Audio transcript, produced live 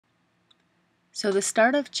So the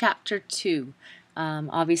start of chapter 2,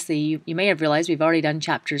 obviously you may have realized we've already done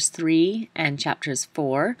chapters 3 and chapters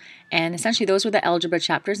 4, and essentially those were the algebra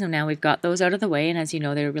chapters, and now we've got those out of the way, and as you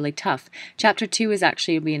know, they were really tough. Chapter 2 is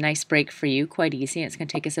actually be a nice break for you, quite easy. It's going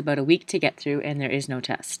to take us about a week to get through, and there is no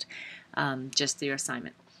test, just your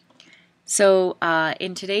assignment. So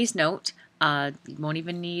in today's note, you won't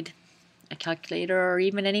even need a calculator or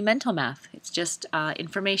even any mental math. It's just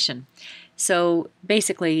information. So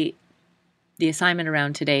basically, the assignment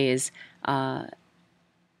around today is about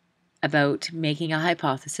making a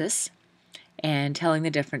hypothesis and telling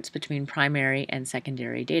the difference between primary and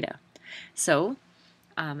secondary data. So,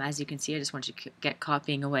 as you can see, I just want you to get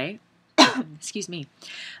copying away. Excuse me.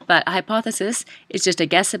 But a hypothesis is just a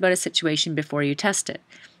guess about a situation before you test it.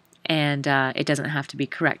 And it doesn't have to be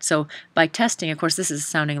correct. So by testing, of course, this is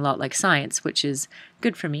sounding a lot like science, which is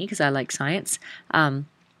good for me because I like science.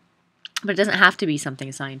 But it doesn't have to be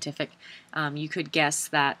something scientific. You could guess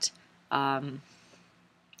that, often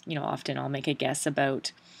I'll make a guess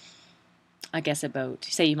about,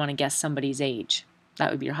 say you want to guess somebody's age.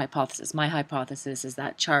 That would be your hypothesis. My hypothesis is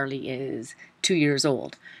that Charlie is 2 years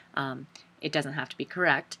old. It doesn't have to be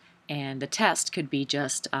correct. And the test could be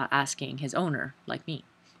just asking his owner, like me,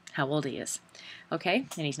 how old he is. Okay,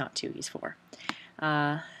 and he's not 2, he's 4.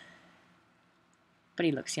 But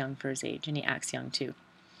he looks young for his age, and he acts young too.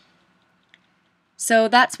 So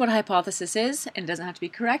that's what a hypothesis is, and it doesn't have to be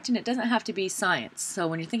correct, and it doesn't have to be science. So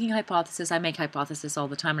when you're thinking hypothesis, I make hypothesis all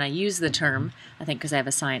the time, and I use the term, I think, because I have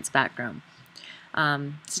a science background.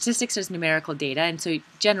 Statistics is numerical data, and so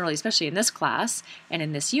generally, especially in this class and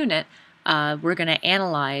in this unit, we're going to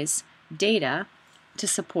analyze data to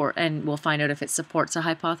support, and we'll find out if it supports a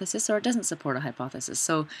hypothesis or it doesn't support a hypothesis.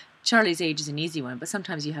 So Charlie's age is an easy one, but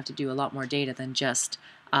sometimes you have to do a lot more data than just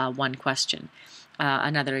one question.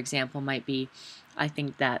 Another example might be, I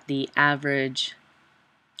think that the average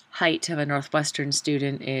height of a Northwestern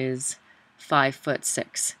student is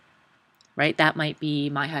 5'6", right? That might be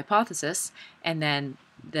my hypothesis, and then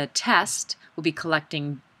the test will be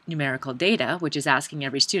collecting numerical data, which is asking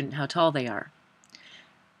every student how tall they are.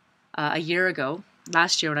 A year ago,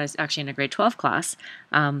 last year when I was actually in a grade 12 class,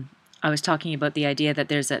 I was talking about the idea that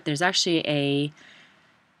there's actually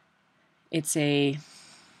it's a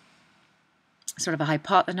sort of a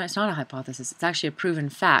hypothesis. No, it's not a hypothesis. It's actually a proven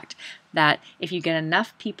fact that if you get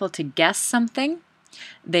enough people to guess something,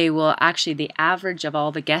 they will actually, the average of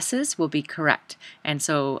all the guesses will be correct. And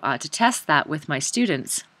so to test that with my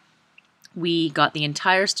students, we got the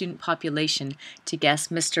entire student population to guess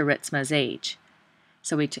Mr. Ritzma's age.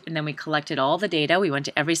 So and then we collected all the data. We went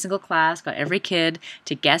to every single class, got every kid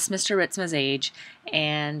to guess Mr. Ritzma's age,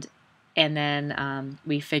 and then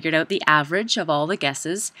we figured out the average of all the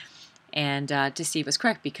guesses, and to see if it was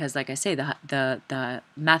correct, because, like I say, the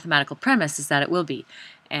mathematical premise is that it will be,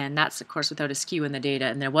 and that's of course without a skew in the data.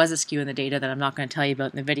 And there was a skew in the data that I'm not going to tell you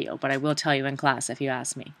about in the video, but I will tell you in class if you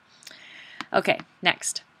ask me. Okay,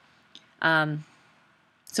 next.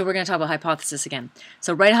 So we're going to talk about hypothesis again.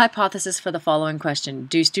 So write a hypothesis for the following question.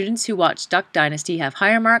 Do students who watch Duck Dynasty have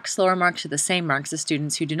higher marks, lower marks, or the same marks as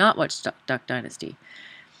students who do not watch Duck Dynasty?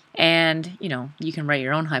 And, you can write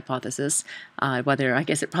your own hypothesis. I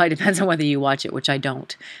guess it probably depends on whether you watch it, which I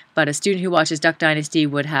don't. But a student who watches Duck Dynasty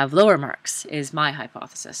would have lower marks, is my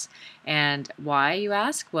hypothesis. And why, you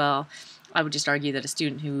ask? Well, I would just argue that a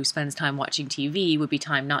student who spends time watching TV would be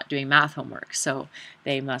time not doing math homework, so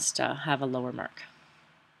they must have a lower mark.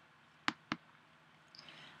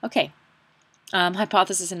 Okay,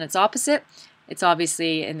 hypothesis and its opposite. It's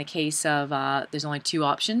obviously in the case of there's only 2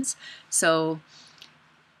 options. So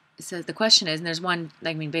the question is, and there's one,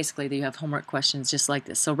 basically you have homework questions just like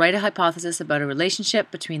this. So write a hypothesis about a relationship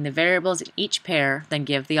between the variables in each pair, then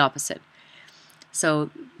give the opposite. So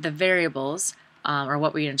the variables are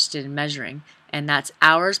what we're interested in measuring, and that's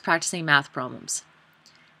hours practicing math problems,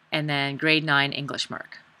 and then grade 9 English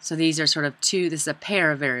mark. So these are sort of this is a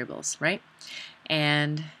pair of variables, right?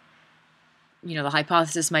 And the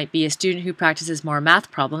hypothesis might be a student who practices more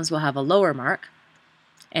math problems will have a lower mark,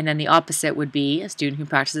 and then the opposite would be a student who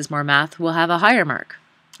practices more math will have a higher mark.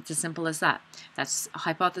 It's as simple as that. That's a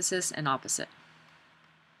hypothesis and opposite.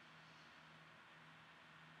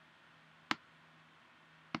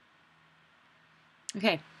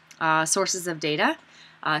 Okay, sources of data.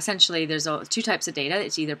 Essentially, there's 2 types of data.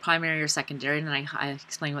 It's either primary or secondary, and then I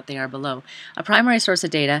explain what they are below. A primary source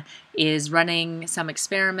of data is running some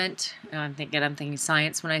experiment. I'm thinking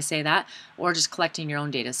science when I say that, or just collecting your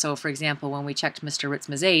own data. So, for example, when we checked Mr.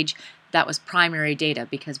 Ritzma's age, that was primary data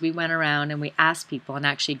because we went around and we asked people and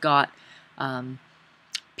actually got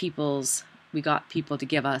people to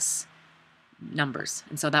give us numbers.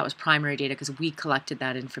 And so that was primary data because we collected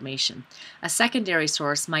that information. A secondary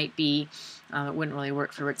source might be, it wouldn't really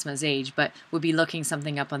work for Ritzma's age, but would be looking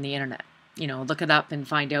something up on the internet. You know, look it up and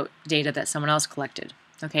find out data that someone else collected.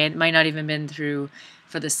 Okay, it might not even been through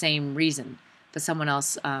for the same reason, but someone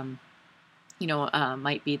else,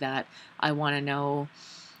 might be that I want to know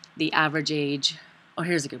the average age. Oh,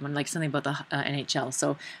 here's a good one, like something about the NHL.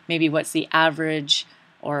 So maybe what's the average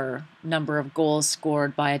or number of goals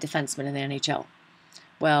scored by a defenseman in the NHL?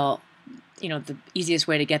 Well, the easiest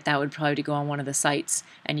way to get that would probably to go on one of the sites,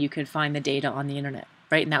 and you could find the data on the internet,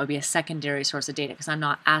 right? And that would be a secondary source of data because I'm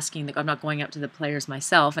not going out to the players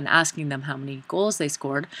myself and asking them how many goals they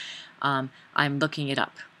scored. I'm looking it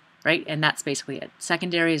up, right? And that's basically it.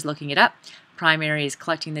 Secondary is looking it up. Primary is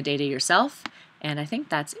collecting the data yourself. And I think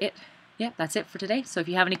that's it. Yeah, that's it for today. So if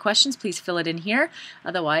you have any questions, please fill it in here.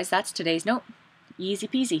 Otherwise, that's today's note. Easy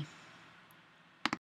peasy.